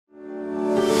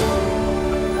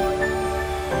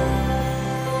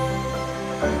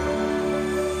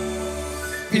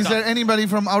Is there anybody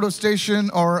from out of station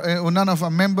or none of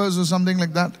our members or something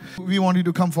like that? We want you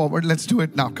to come forward. Let's do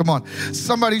it now. Come on.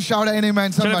 Somebody shout an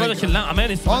amen. Somebody.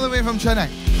 All the way from Chennai.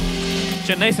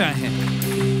 Chennai से आए हैं.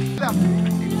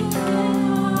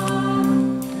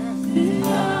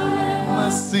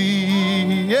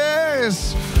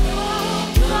 Yes.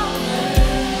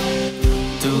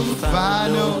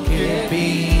 Tufano ke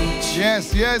beach.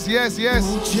 Yes, yes, yes, yes.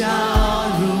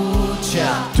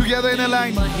 Together in a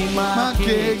line.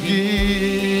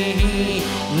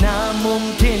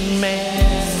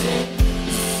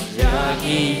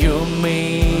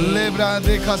 Lebra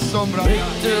dekha sombra.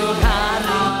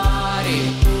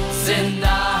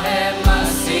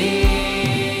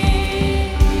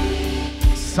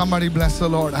 Somebody bless the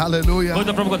Lord. Hallelujah.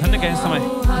 Hallelujah.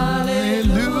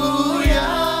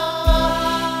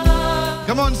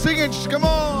 Come on, sing it. Come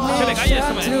on.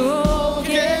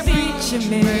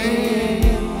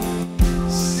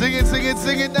 Sing it, sing it,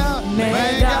 sing it now.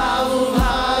 Hallelujah.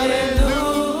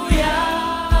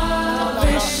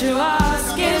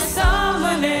 Vishwas ke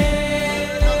samne.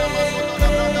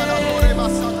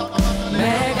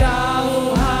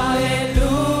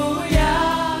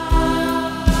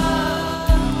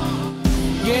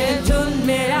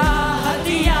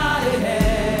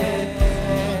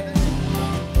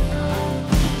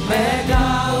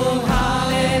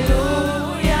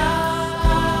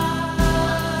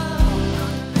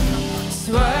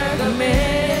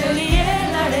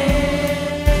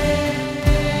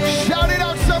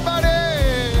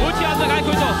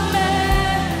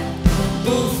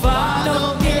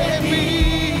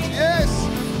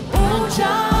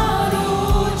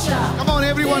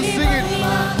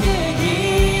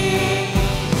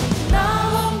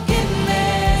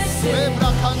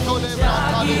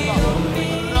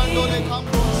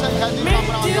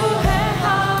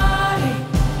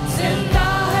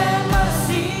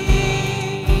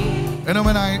 You know,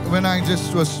 when I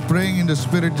just was praying in the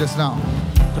Spirit just now,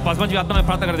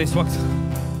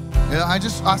 I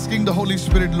just asking the Holy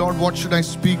Spirit, Lord, what should I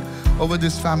speak over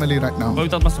this family right now?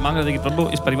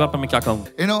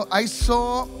 You know, I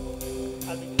saw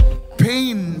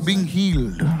pain being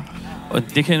healed. As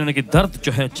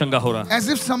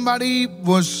if somebody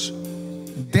was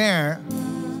there,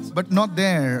 but not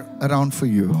there around for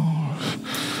you.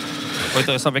 It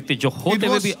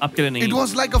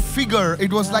was like a figure.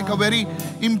 It was like a very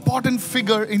important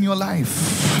figure in your life.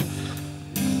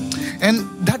 And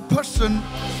that person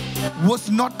was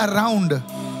not around.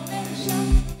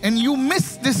 And you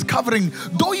miss this covering.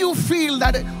 Though you feel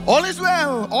that all is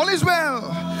well, all is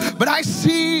well. But I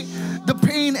see the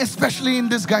pain, especially in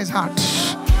this guy's heart.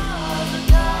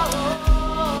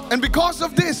 And because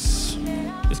of this,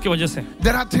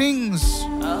 there are things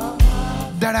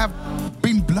that have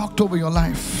been blocked over your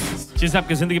life. And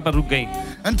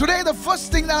today the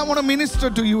first thing that I want to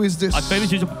minister to you is this.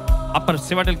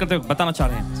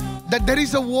 That there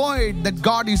is a void that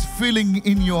God is filling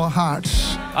in your heart.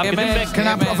 Can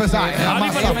I prophesy?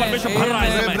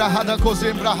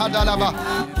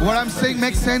 What I'm saying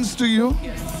makes sense to you?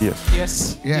 Yes.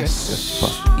 Yes.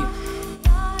 Yes.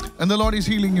 And the Lord is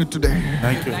healing you today.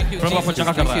 Thank you. Thank you,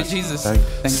 Jesus.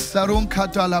 Sarung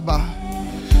Katalaba.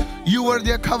 You were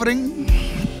there covering.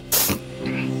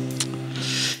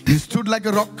 You stood like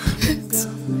a rock.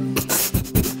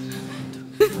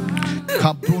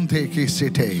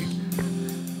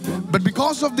 But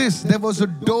because of this, there was a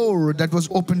door that was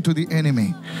open to the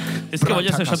enemy.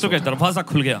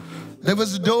 There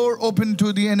was a door open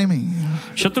to the enemy.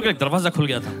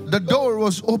 The door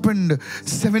was opened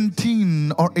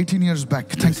 17 or 18 years back.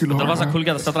 Thank you, Lord.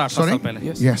 Sorry?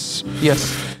 Yes.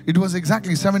 Yes. It was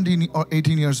exactly 17 or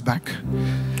 18 years back.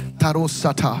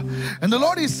 Tarosata. And the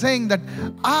Lord is saying that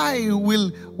I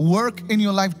will work in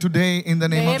your life today in the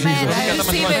name of Jesus. I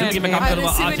receive it. I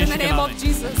receive it in the name of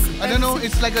Jesus. I don't know,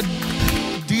 it's like a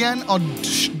Dean or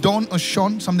Don or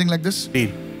Sean, something like this.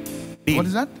 Dean. What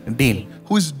is that? Dean.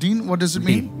 Who is Dean? What does it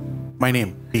mean? Dean. My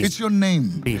name. Dean. It's your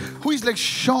name. Dean. Who is like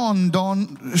Sean,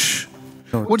 Don?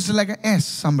 No. What's it like an S?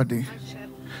 Somebody.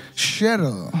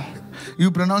 Cheryl.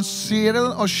 You pronounce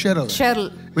Cheryl or Cheryl?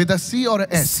 Cheryl. With a C or a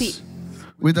S? C.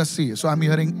 With a C. So I'm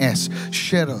hearing S.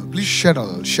 Cheryl. Please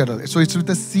Cheryl. Cheryl. So it's with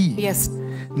a C. Yes.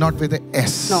 Not with a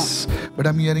S. No. But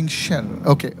I'm hearing Cheryl.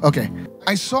 Okay. Okay.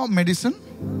 I saw medicine.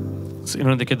 I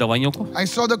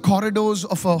saw the corridors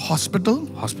of a hospital.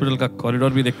 Hospital का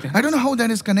corridor भी देखते हैं. I don't know how that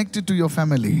is connected to your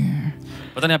family.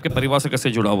 पता नहीं आपके परिवार से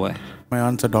कैसे जुड़ा हुआ है. My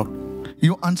aunt's a doctor.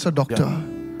 Your aunt's a doctor. Yeah.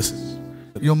 This is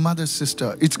your mother's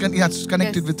sister. It's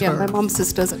connected with her. My mom's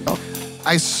sister's a doctor.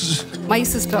 My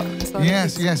sister. Sorry.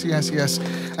 Yes.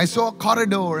 I saw a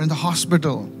corridor in the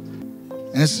hospital.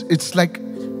 And it's like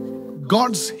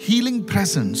God's healing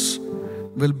presence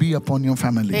will be upon your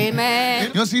family.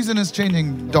 Amen. Your season is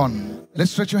changing, Don.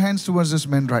 Let's stretch your hands towards this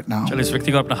man right now. चलो इस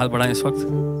व्यक्ति को अपना हाथ बढ़ाएं इस वक्त.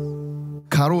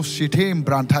 Karo shitem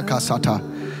branta kasata.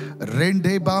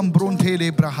 Rende bam bronte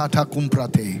le brahata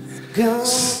kumprate.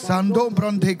 Sando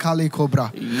bronte kale cobra.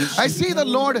 I see the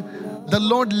Lord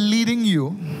leading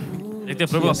you देखते हैं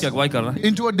प्रभु आपकी अगुवाई कर रहा है.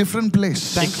 into a different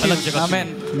place. एक अलग जगह. Amen.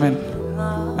 Amen.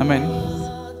 Amen.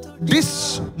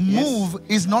 This move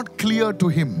is not clear to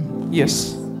him. Yes.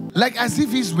 Like as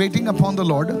if he's waiting upon the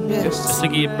Lord. Yes. जैसे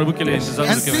कि प्रभु के लिए इंतजार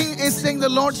And करके हैं. is saying, the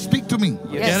Lord, speak to me.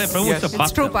 कह रहे हैं, प्रभु Yes. से बात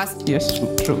It's true, कर. Pastor. Yes.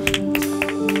 True.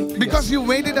 Because you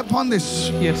waited upon this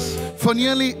Yes. for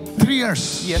nearly 3 years.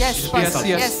 Yes, Pastor.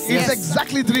 Yes, It's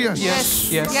exactly 3 years.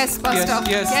 Yes, Yes. yes, Pastor.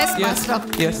 Yes. Yes, Yes.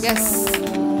 Pastor. Yes.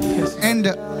 Yes.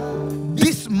 And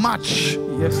this March,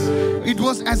 Yes. it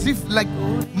was as if like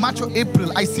March or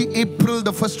April. I see April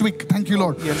the first week. Thank you,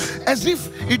 Lord. Yes. As if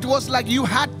it was like you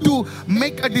had to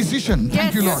make a decision.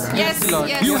 Thank you, Lord. Yes, Lord.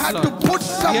 yes. You Yes, had Lord. to put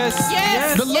some. Yes.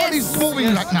 Yes. The Lord is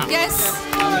moving right now. Yes.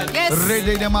 Yes. Yes.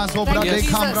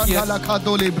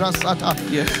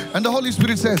 Yes. And the Holy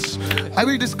Spirit says, I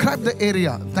will describe the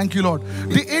area. Thank you, Lord.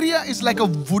 The area is like a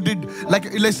wooded,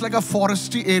 it's like a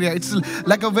foresty area. It's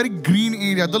like a very green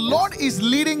area. The Lord is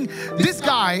leading this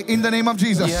guy in the name of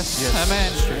Jesus. Yes.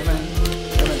 Amen. Amen.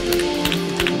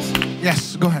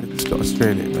 Yes, go ahead. It's to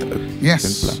Australia.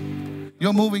 Yes.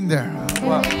 You're moving there.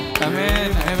 Wow.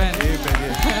 Amen. Amen.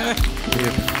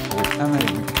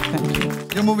 Amen. Thank you.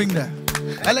 You're moving there.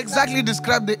 I'll exactly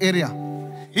describe the area.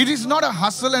 It is not a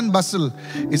hustle and bustle.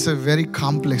 It's a very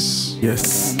calm place.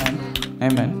 Yes.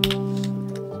 Amen.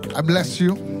 I bless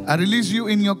you. I release you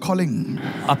in your calling.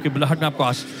 आपके बुलाहट में आपको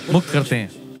आज मुक्त करते हैं.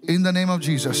 In the name of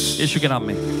Jesus. यीशु के नाम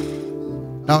में.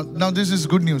 Now this is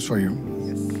good news for you.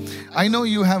 I know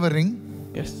you have a ring.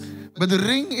 Yes. But the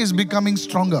ring is becoming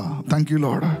stronger. Thank you,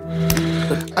 Lord.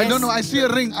 I don't know. I see a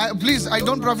ring. Please, I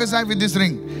don't prophesy with this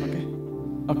ring.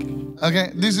 Okay.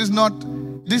 Okay. This is not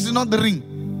the ring.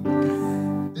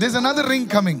 There's another ring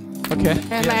coming. Okay.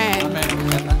 Amen. Amen.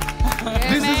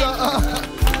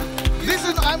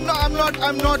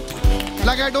 I'm not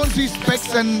like I don't see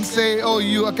specs and say, oh,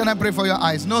 can I pray for your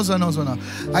eyes? No, sir, no.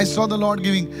 I saw the Lord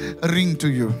giving a ring to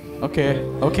you. Okay.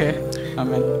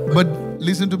 Amen. But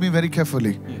listen to me very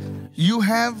carefully. You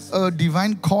have a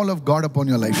divine call of God upon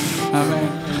your life.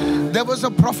 Amen. There was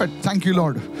a prophet, thank you,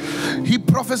 Lord. He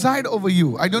prophesied over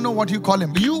you. I don't know what you call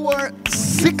him. You were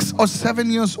 6 or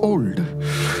 7 years old.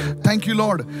 Thank you,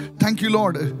 Lord. Thank you,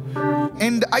 Lord.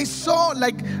 And I saw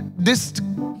like this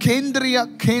Kendriya,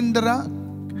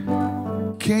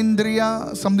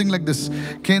 something like this.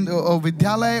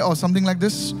 Vidyalaya or something like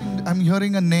this. I'm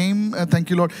hearing a name. Thank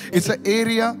you, Lord. It's an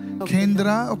area,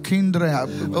 Kendra or Kendra.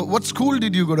 What school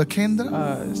did you go to? Kendra?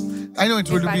 I know it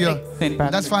will be a... St.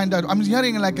 Patrick. That's fine. I'm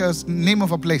hearing like a name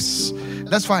of a place.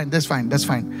 That's fine.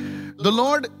 The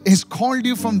Lord has called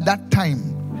you from that time.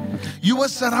 You were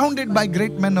surrounded by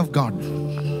great men of God.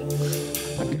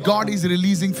 God is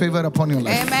releasing favor upon your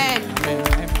life. Amen.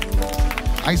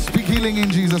 I speak healing in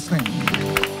Jesus' name.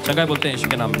 चंगाई बोलते हैं यीशु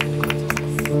के नाम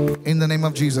में. In the name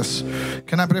of Jesus.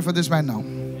 Can I pray for this man now?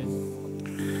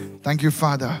 Thank you,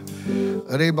 Father.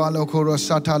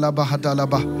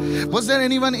 Was there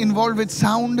anyone involved with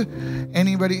sound?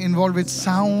 Anybody involved with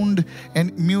sound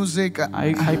and music?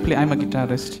 I play. I'm a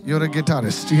guitarist. You're a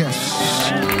guitarist, yes.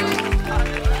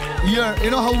 Here, you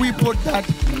know how we put that?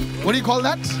 What do you call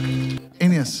that?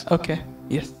 In ears. Okay.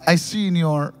 Yes. I see in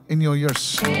your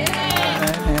ears.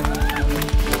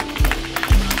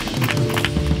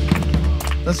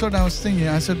 That's what I was thinking.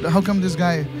 I said, how come this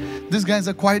guy is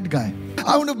a quiet guy?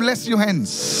 I want to bless your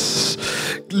hands.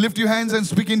 Lift your hands and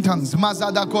speak in tongues.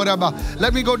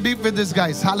 Let me go deep with this,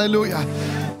 guys. Hallelujah.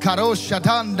 Karo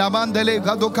shatan damandele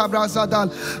gadoka brasadal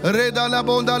redala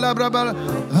bondala brabal.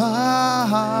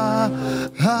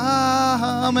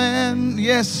 Amen.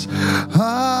 Yes.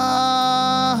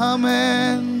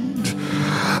 Amen.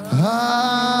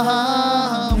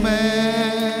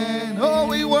 Amen. Oh,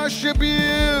 we worship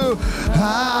you.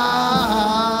 Amen.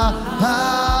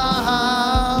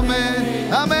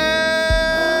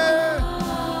 Amen.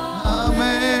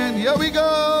 Amen. Here we go.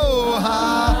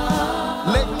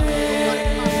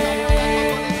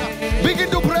 Begin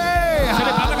to pray.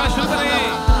 चलिए प्रार्थना करना शुरू करें.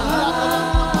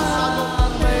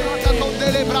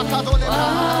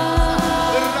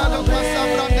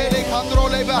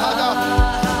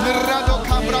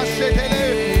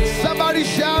 Somebody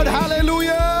shout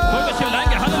hallelujah. कोई तो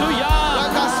चिल्लाएंगे hallelujah.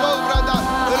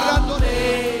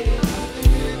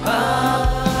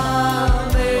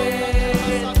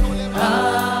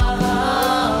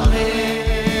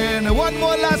 One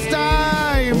more last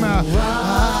time.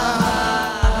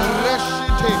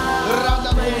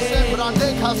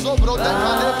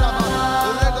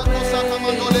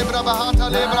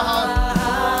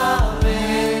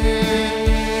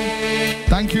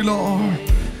 Thank you, Lord.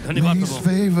 May His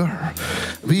favor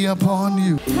be upon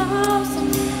you.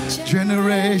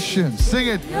 Generations. Sing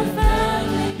it.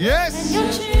 Yes.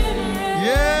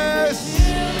 Yes.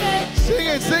 Sing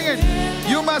it, sing it.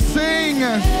 You must sing.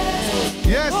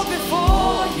 Yes.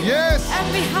 Yes.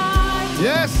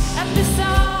 Yes.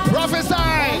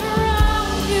 Prophesy.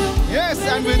 Yes,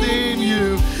 and within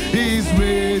you, He's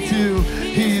with you.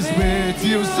 He's with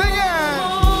you. Sing it.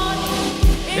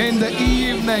 In the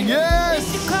evening,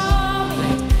 yes.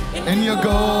 And you're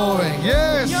going,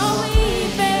 yes.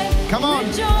 Come on.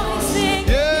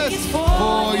 Yes,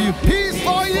 for you. He's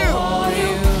for you.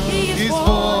 He's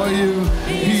for you.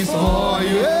 He's for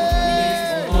you.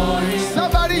 Hey.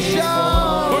 Somebody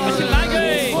shout. He's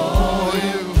for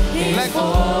you. He's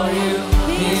for you.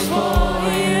 He's for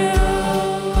you.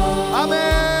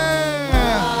 Amen.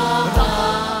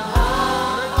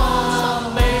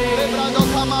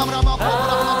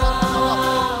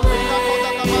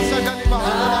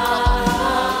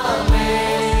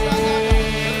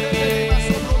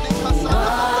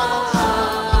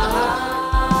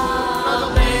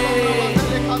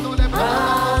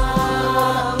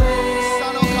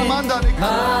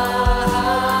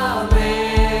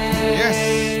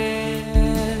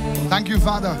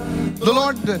 Father, the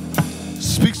Lord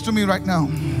speaks to me right now.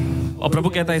 और प्रभु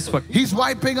कहता है इस वक्त He's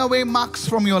wiping away marks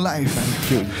from your life.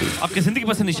 आपकी जिंदगी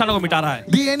पर से निशानों को मिटा रहा है.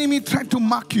 The enemy tried to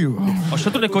mark you. और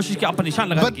शत्रु ने कोशिश की आप पर निशान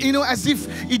लगाने की. But you know, as if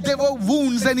there were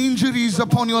wounds and injuries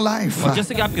upon your life. और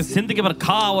जैसे कि आपकी जिंदगी पर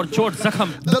घाव और चोट जख्म.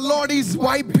 The Lord is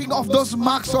wiping off those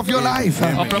marks of your life.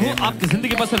 और प्रभु आपकी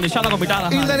जिंदगी पर से निशानों को मिटा रहा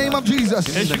है. In the name of Jesus.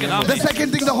 The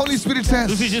second thing the Holy Spirit says.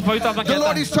 दूसरी चीज पवित्र आत्मा कहता है. The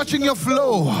Lord is touching your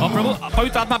flow. और प्रभु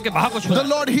पवित्र आत्मा आपके बहाव को छू रहा है. The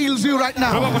Lord heals you right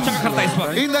now. प्रभु आपको चंगा करता है इस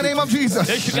वक्त. In the name of Jesus.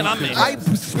 यीशु के नाम में. I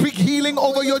speak healing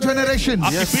over your generations.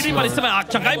 आपकी पीढ़ी पर इस समय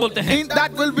चंगाई बोलते हैं. In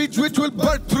that will be which will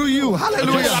birth through you.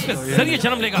 Hallelujah. आपके जरिए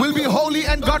जन्म लेगा. Will be holy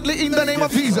and godly in the name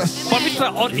of Jesus. पवित्र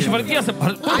और ईश्वरीय से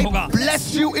भरपूर होगा. I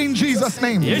bless you in Jesus'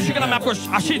 name. यीशु के नाम में आपको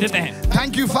आशीष देते हैं.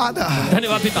 Thank you, Father.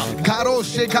 धन्यवाद पिता. Karo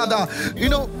shekada. You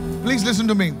know, please listen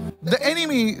to me. The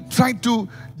enemy tried to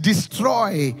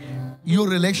destroy your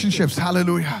relationships.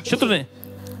 Hallelujah. शत्रु ने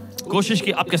कोशिश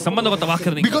की आपके संबंधों को तबाह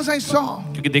करने की. Because I saw.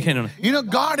 क्योंकि देखे इन्होंने. You know,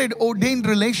 God had ordained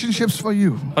relationships for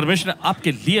you. परमेश्वर ने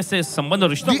आपके लिए से संबंध और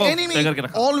रिश्तों को तय करके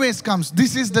रखा. The enemy always comes.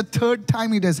 This is the third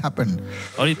time it has happened.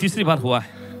 और ये तीसरी बार हुआ है.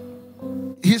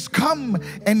 He's come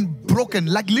and broken,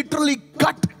 like literally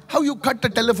cut. How you cut a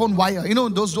telephone wire? You know,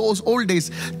 those old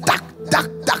days. Tuck, tuck,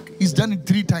 tuck. He's done it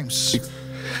 3 times.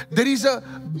 There is a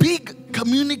big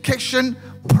communication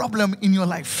problem in your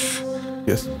life.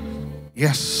 Yes.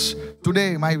 Yes.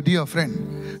 Today, my dear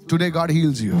friend, today God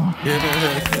heals you.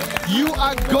 You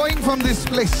are going from this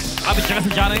place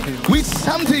with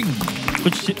something.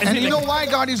 And you know why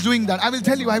God is doing that? I will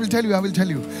tell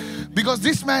you. Because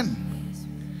this man,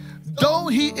 though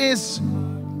he is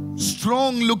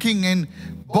strong looking and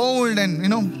bold and, you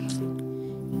know,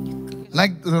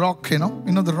 like the Rock, you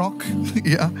know the Rock?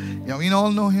 yeah, we all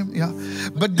know him, yeah.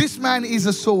 But this man is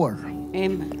a sower.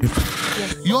 Amen.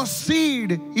 Yes. Your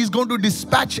seed is going to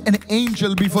dispatch an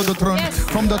angel before the throne,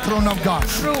 from the throne of God.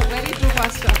 True, very true,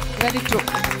 Pastor. Very true.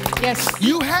 Yes.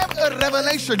 You have a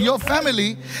revelation. Your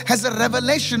family has a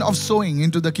revelation of sowing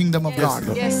into the kingdom of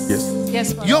God. Yes.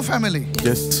 Yes. Pastor. Your family.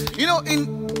 Yes. You know,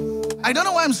 I don't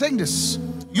know why I'm saying this.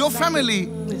 Your family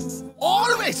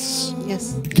always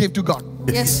gave to God.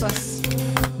 Yes, Pastor.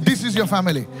 This is your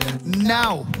family.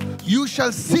 Now you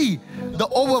shall see the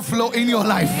overflow in your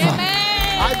life. Amen.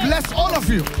 I bless all of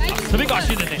you.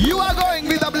 You are going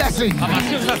with a blessing.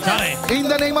 In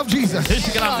the name of Jesus.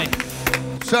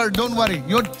 Sir, don't worry.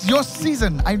 Your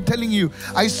season, I'm telling you.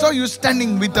 I saw you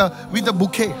standing with a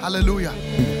bouquet. Hallelujah.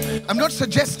 I'm not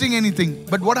suggesting anything,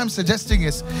 but what I'm suggesting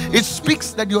is, it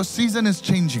speaks that your season is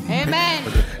changing. Amen.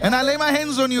 And I lay my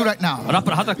hands on you right now.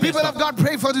 People of God,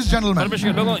 pray for this gentleman.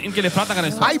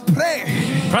 I pray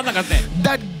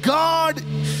that God,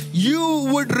 you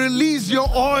would release your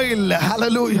oil.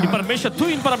 Hallelujah.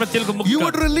 You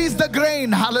would release the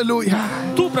grain. Hallelujah.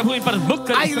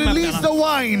 I release the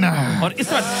wine.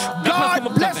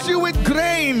 God bless you with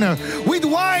grain, with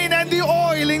wine and the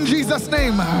oil in Jesus'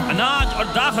 name.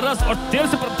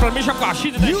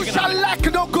 You shall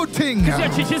lack no good thing.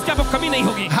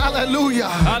 Hallelujah.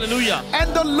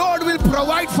 And the Lord will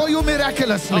provide for you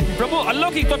miraculously.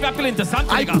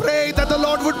 I pray that the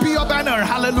Lord would be your banner.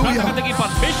 Hallelujah.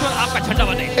 आपका झंडा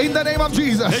बने। In the name of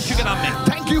Jesus. यीशु के नाम में।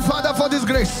 Thank you, Father, for this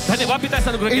grace. धन्यवाद पिता इस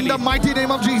अनुग्रह के लिए। In the mighty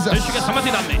name of Jesus. यीशु के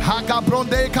समर्थी नाम में। Haka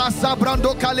bronde kasa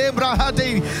brando kalebra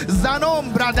hati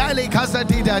zanom bradale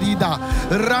kasati darida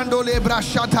rando lebra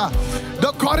shata.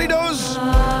 The corridors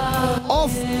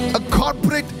of a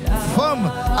corporate firm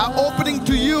are opening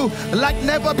to you like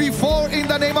never before in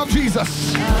the name of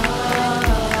Jesus.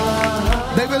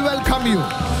 They will welcome you.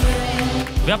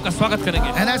 वे आपका स्वागत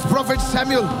करेंगे। And as prophet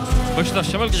Samuel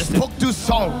spoke to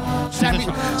Saul,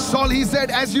 Saul, he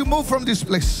said, as you move from this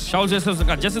place, शाऊल जैसे उसने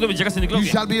कहा, जैसे तुम इस जगह से you निकलोगे,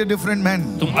 shall be a different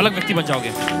man. तुम अलग व्यक्ति बन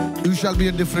जाओगे। You shall be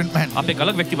a different man. आप एक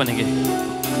अलग व्यक्ति बनेंगे।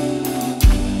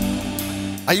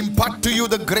 I impart to you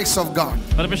the grace of God.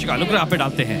 परमेश्वर का अनुग्रह आप पे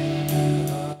डालते हैं।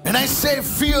 And I say,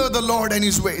 fear the Lord and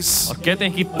His ways. और कहते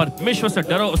हैं कि परमेश्वर से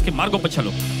डरो, उसके मार्गों पर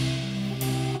चलो।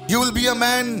 You will be a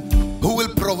man who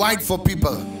will provide for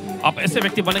people. आप ऐसे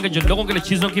व्यक्ति बनेंगे जो लोगों के लिए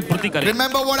चीजों की पूर्ति करें।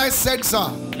 Remember what I said,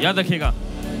 sir. याद रखिएगा।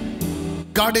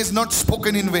 God is not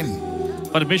spoken in vain.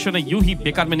 परमेश्वर ने यूं ही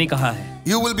बेकार में नहीं कहा है।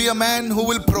 You will be a man who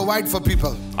will provide for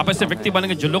people. आप ऐसे व्यक्ति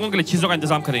बनेंगे जो लोगों के लिए चीजों का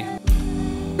इंतजाम करें।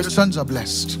 Your sons are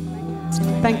blessed.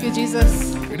 Thank you,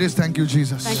 Jesus. It is thank you,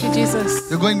 Jesus. Thank you,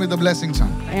 Jesus. You're going with the blessing, son.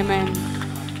 Amen.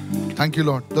 Thank you,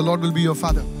 Lord. The Lord will be your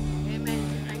father.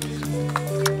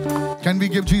 Can we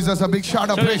give Jesus a big shout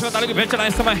of praise?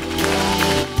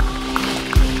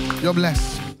 You're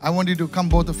blessed. I want you to come,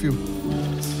 both of you.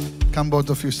 Come, both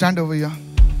of you. Stand over here.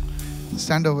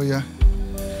 Stand over here.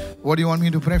 What do you want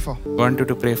me to pray for? I want you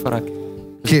to pray for our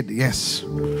Kid, yes.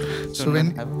 So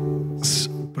when,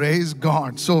 praise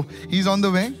God. So he's on the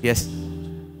way? Yes.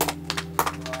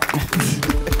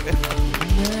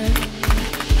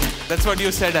 That's what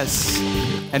you said us.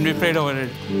 And we prayed over it.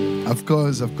 Of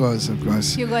course, of course, of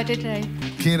course. You got it right.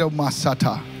 Kira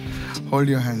Masata. Hold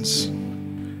your hands.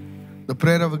 The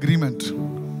prayer of agreement.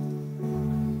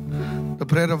 The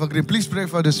prayer of agreement. Please pray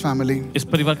for this family. इस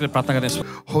परिवार के लिए प्रार्थना करें।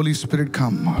 Holy Spirit,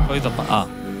 come. हाँ।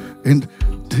 And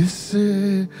this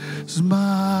is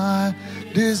my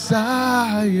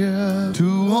desire to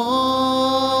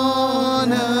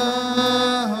honor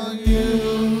you.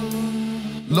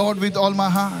 Lord, with all my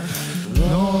heart.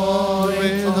 Lord,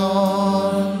 with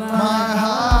all my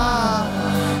heart,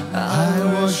 I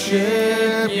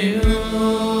worship you.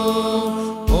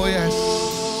 Oh yes.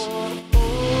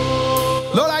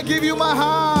 Lord, I give you my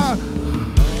heart.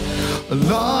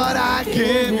 Lord, I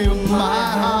give you my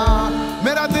heart.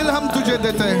 मेरा दिल हम तुझे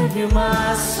देते हैं.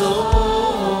 My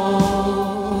soul,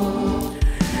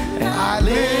 I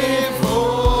live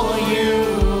for you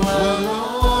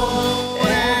alone.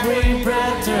 Every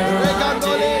breath,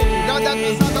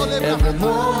 every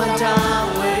moment I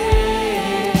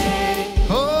wait.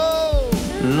 Oh,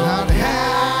 Lord,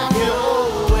 have your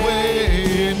way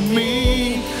in me.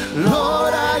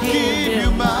 Lord, I give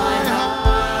you my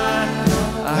heart.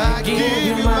 I give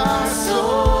you my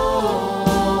soul.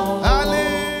 I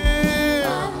live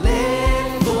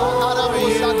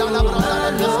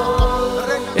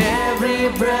every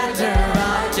breath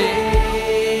I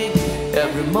take,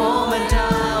 every moment I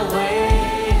wait.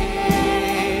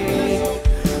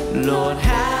 Lord,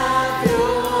 have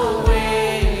your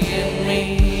way in me.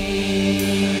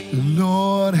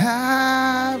 Lord,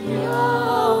 have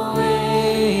your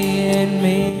way in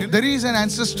me. There is an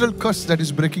ancestral curse that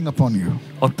is breaking upon you.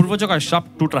 और पूर्वजों का श्राप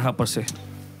टूट रहा है ऊपर से।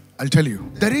 I'll tell you.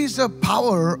 There is a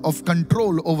power of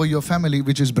control over your family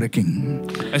which is breaking.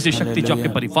 ऐसी शक्ति जो आपके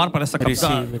परिवार पर ऐसा कब्जा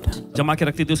जमा के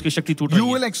रखती थी, उसकी शक्ति टूट रही है। You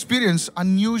will experience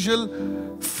unusual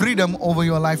freedom over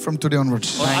your life from today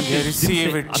onwards. और आज के दिन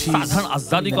से असाधारण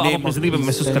आजादी को आप अपनी जिंदगी में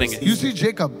महसूस करेंगे। You see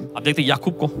Jacob. आप देखते हैं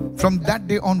याकूब को। From that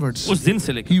day onwards, उस दिन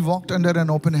से लेकर he walked under an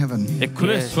open heaven. एक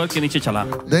खुले स्वर्ग के नीचे चला।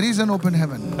 There is an open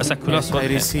heaven. ऐसा खुला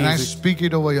स्वर्ग है। And I speak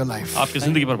it over your life. आपकी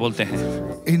जिंदगी पर बोलते हैं।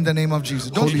 In the name of Jesus,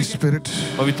 Holy Spirit.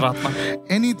 पवित्र आत्मा।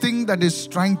 Anything that is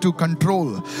trying to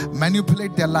control,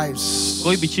 manipulate their lives,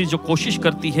 कोई भी चीज जो कोशिश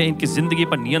करती है इनकी जिंदगी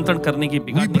पर नियंत्रण करने की,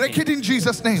 we break it in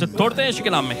Jesus' name. तोड़ते हैं यीशु के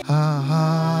नाम में।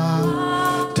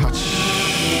 Touch.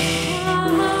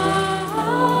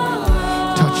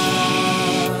 Touch.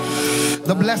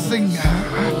 The blessing.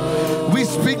 We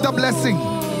speak the blessing.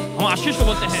 हम आशीष को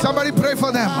बोलते हैं। Somebody pray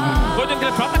for them. कोई दिन के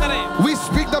लिए प्रार्थना करें। We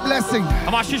speak the blessing.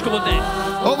 हम आशीष को बोलते हैं।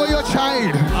 Over your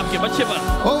child. आपके बच्चे पर।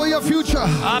 Over your future.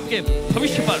 आपके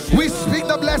भविष्य पर। We speak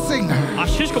the blessing.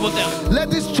 आशीष को बोलते हैं। Let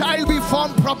this child be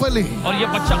formed properly. और ये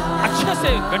बच्चा अच्छे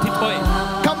से गठित होए।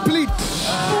 Complete.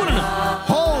 पूर्ण।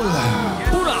 Whole.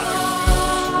 पूरा।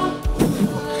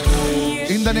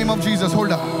 In the name of Jesus,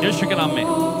 hold up. यीशु के नाम में।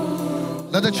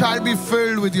 Let the child be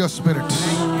filled with your spirit.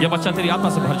 ये बच्चा तेरी आत्मा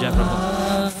से भर जाए प्रभु।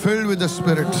 Filled with the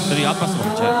spirit. तेरी आत्मा से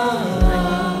भर जाए।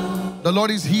 The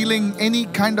Lord is healing any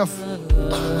kind of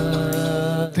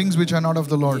things which are not of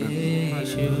the Lord.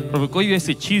 प्रभु कोई भी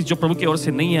ऐसी चीज जो प्रभु की ओर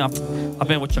से नहीं है आप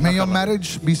हमें वो May your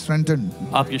marriage be strengthened.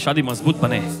 आपकी शादी मजबूत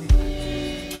बने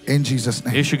In Jesus'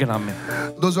 name. यीशु के नाम में।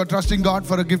 Those who are trusting God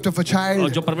for a gift of a और child,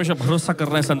 जो परमेश्वर भरोसा कर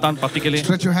रहे हैं संतान प्राप्ति के लिए,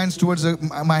 stretch your hands towards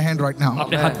my hand right now.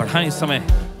 अपने हाथ बढ़ाएं इस समय,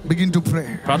 Begin to pray.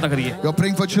 प्रार्थना करिए। You're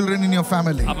praying for children in your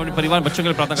family. आप अपने परिवार बच्चों के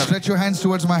लिए प्रार्थना करें। Stretch your hands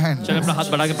towards my hand. चलिए अपना हाथ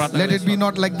बढ़ा के प्रार्थना करें। Let it be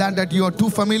not like that you are too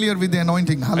familiar with the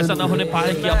anointing. ऐसा ना Hallelujah. होने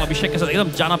पाए कि आप अभिषेक के साथ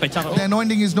एकदम जाना पहचाना हो। The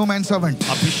anointing is no man's servant.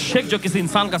 अभिषेक जो किसी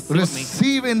इंसान का सेवक नहीं।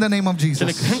 Receive in the name of चलिए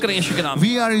Jesus. ग्रहण करें यीशु के नाम में।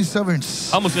 We are his servants.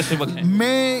 हम उसके सेवक हैं।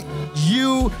 May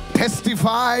you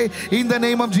testify in the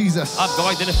name of Jesus. आप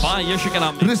गवाही देने पाएं यीशु के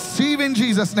नाम में। Receive in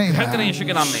Jesus' name. ग्रहण करें यीशु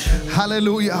के नाम में।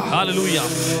 Hallelujah. Hallelujah.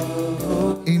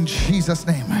 In Jesus'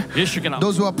 name. यीशु के नाम।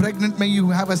 Those who are pregnant, may you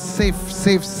have a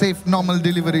safe, normal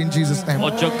delivery in Jesus' name.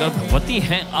 और जो गर्भवती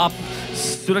हैं आप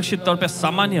सुरक्षित तौर पे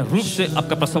सामान्य रूप से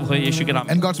आपका प्रसव हो यीशु के नाम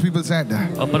में। And God's people said,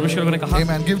 और परमेश्वर ने कहा,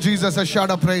 Amen. Give Jesus a shout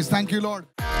of praise. Thank you, Lord.